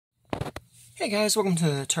Hey guys, welcome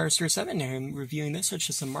to Tar Series 7, and I'm reviewing this,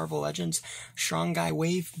 which is the Marvel Legends Strong Guy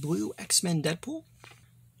Wave Blue X-Men Deadpool.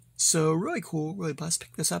 So really cool, really blessed to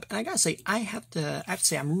pick this up, and I gotta say, I have to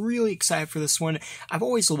say I'm really excited for this one. I've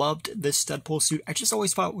always loved this Deadpool suit. I just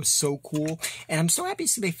always thought it was so cool, and I'm so happy to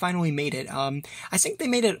see they finally made it. I think they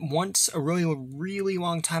made it once a really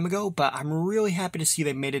long time ago, but I'm really happy to see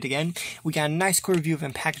they made it again. We got a nice clear view of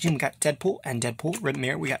him packaging. We got Deadpool and Deadpool written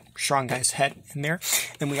there. We got Strong Guy's head in there.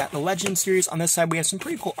 Then we got the Legend series on this side. We have some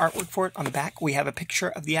pretty cool artwork for it on the back. We have a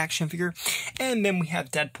picture of the action figure, and then we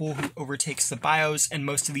have Deadpool who overtakes the bios and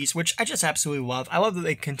most of these, which I just absolutely love. I love that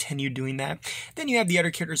they continue doing that. Then you have the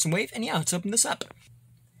other characters in Wave, and yeah, let's open this up.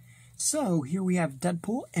 So, here we have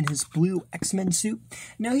Deadpool in his blue X-Men suit.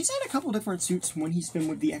 Now, he's had a couple different suits when he's been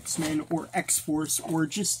with the X-Men or X-Force or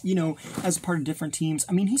just, you know, as a part of different teams.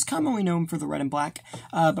 I mean, he's commonly known for the red and black,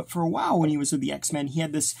 but for a while when he was with the X-Men, he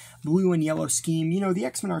had this blue and yellow scheme. You know, the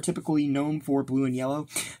X-Men are typically known for blue and yellow,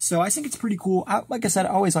 so I think it's pretty cool. Like I said, I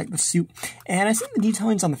always like the suit, and I think the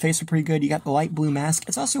detailings on the face are pretty good. You got the light blue mask.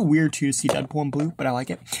 It's also weird, too, to see Deadpool in blue, but I like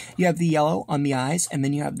it. You have the yellow on the eyes, and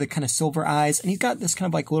then you have the kind of silver eyes, and he's got this kind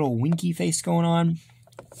of like little winky face going on.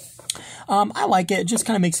 I like it. It just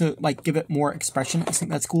kind of makes it, like, give it more expression. I think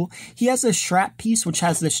that's cool. He has this strap piece, which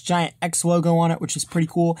has this giant X logo on it, which is pretty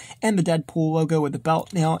cool, and the Deadpool logo with the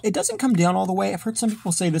belt. Now, it doesn't come down all the way. I've heard some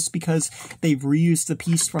people say this because they've reused the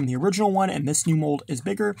piece from the original one, and this new mold is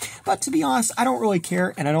bigger, but to be honest, I don't really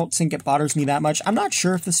care, and I don't think it bothers me that much. I'm not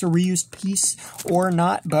sure if this is a reused piece or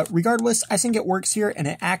not, but regardless, I think it works here, and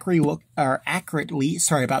it accurately,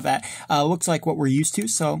 sorry about that, looks like what we're used to,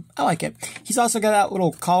 so I like it. He's also got that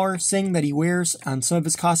little collar thing that he wears on some of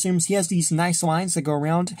his costumes. He has these nice lines that go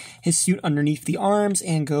around his suit underneath the arms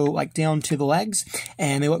and go like down to the legs,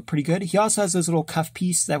 and they look pretty good. He also has those little cuff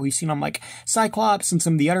piece that we've seen on like Cyclops and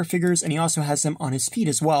some of the other figures, and he also has them on his feet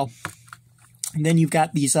as well. And then you've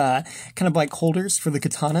got these kind of like holders for the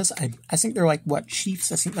katanas. I think they're like, what, sheaths?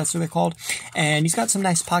 I think that's what they're called. And he's got some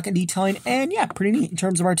nice pocket detailing. And yeah, pretty neat in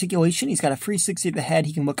terms of articulation. He's got a 360 at the head.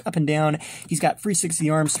 He can look up and down. He's got 360 the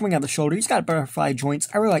arms, swing out the shoulder. He's got butterfly joints.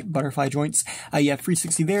 I really like butterfly joints. You have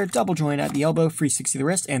 360 there, double joint at the elbow, 360 the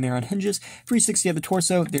wrist, and they're on hinges. 360 at the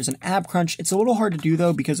torso. There's an ab crunch. It's a little hard to do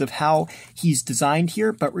though because of how he's designed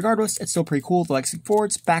here. But regardless, it's still pretty cool. The legs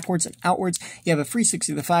forwards, backwards, and outwards. You have a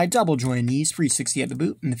 360 at the thigh, double joint knees, 360 at the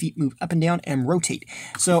boot, and the feet move up and down and rotate.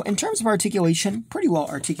 So in terms of articulation, pretty well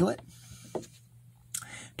articulate.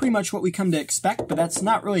 Pretty much what we come to expect, but that's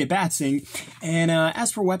not really a bad thing. And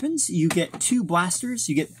as for weapons, you get two blasters.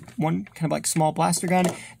 You get one kind of like small blaster gun,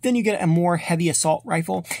 then you get a more heavy assault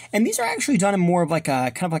rifle, and these are actually done in more of like a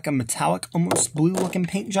kind of like a metallic, almost blue looking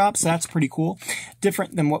paint job, so that's pretty cool,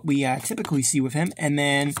 different than what we typically see with him. And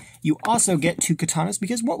then you also get two katanas,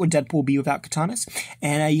 because what would Deadpool be without katanas?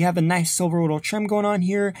 And you have a nice silver little trim going on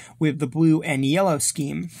here with the blue and yellow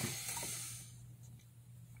scheme.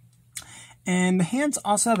 And the hands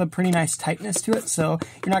also have a pretty nice tightness to it, so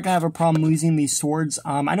you're not going to have a problem losing these swords.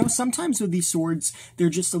 I know sometimes with these swords, they're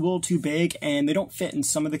just a little too big, and they don't fit in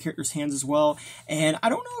some of the characters' hands as well. And I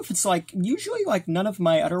don't know if it's like, usually like none of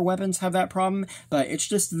my other weapons have that problem, but it's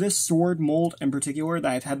just this sword mold in particular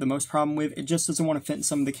that I've had the most problem with. It just doesn't want to fit in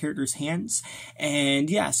some of the characters' hands. And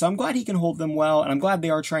yeah, so I'm glad he can hold them well, and I'm glad they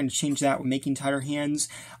are trying to change that with making tighter hands.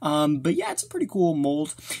 But yeah, it's a pretty cool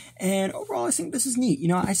mold. And overall, I think this is neat. You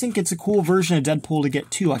know, I think it's a cool version of Deadpool to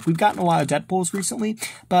get too. Like, we've gotten a lot of Deadpools recently,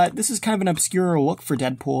 but this is kind of an obscure look for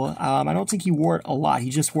Deadpool. I don't think he wore it a lot.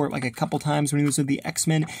 He just wore it like a couple times when he was with the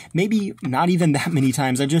X-Men. Maybe not even that many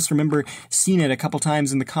times. I just remember seeing it a couple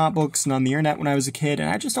times in the comic books and on the internet when I was a kid, and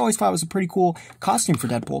I just always thought it was a pretty cool costume for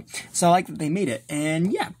Deadpool. So I like that they made it.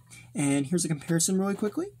 And yeah, and here's a comparison really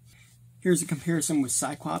quickly. Here's a comparison with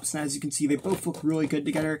Cyclops, and as you can see, they both look really good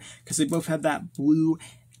together because they both have that blue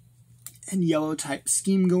and yellow type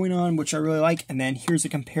scheme going on, which I really like. And then here's a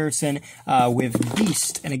comparison with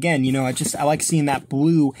Beast, and again, you know, I like seeing that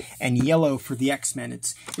blue and yellow for the X-Men.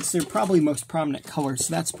 It's their probably most prominent color,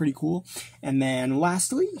 so that's pretty cool. And then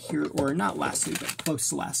lastly, here, or not lastly, but close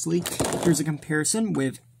to lastly, here's a comparison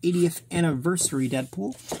with 80th anniversary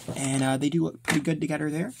Deadpool, and they do look pretty good together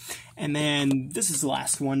there. And then this is the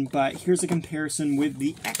last one, but here's a comparison with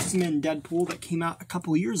the X-Men Deadpool that came out a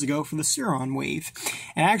couple years ago for the Sauron wave.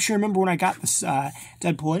 And I actually remember when I got this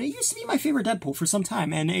Deadpool, and it used to be my favorite Deadpool for some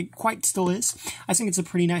time, and it quite still is. I think it's a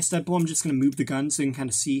pretty nice Deadpool. I'm just going to move the gun so you can kind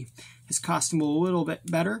of see his costume a little bit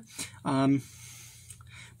better.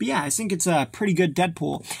 But yeah, I think it's a pretty good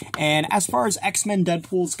Deadpool. And as far as X-Men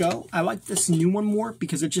Deadpools go, I like this new one more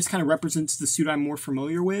because it just kind of represents the suit I'm more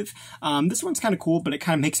familiar with. This one's kind of cool, but it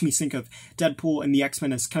kind of makes me think of Deadpool and the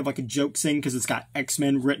X-Men as kind of like a joke thing because it's got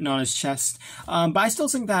X-Men written on his chest. But I still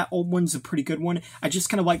think that old one's a pretty good one. I just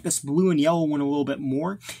kind of like this blue and yellow one a little bit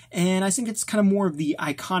more. And I think it's kind of more of the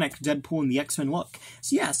iconic Deadpool and the X-Men look.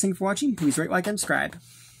 So yeah, thanks for watching. Please rate, like, and subscribe.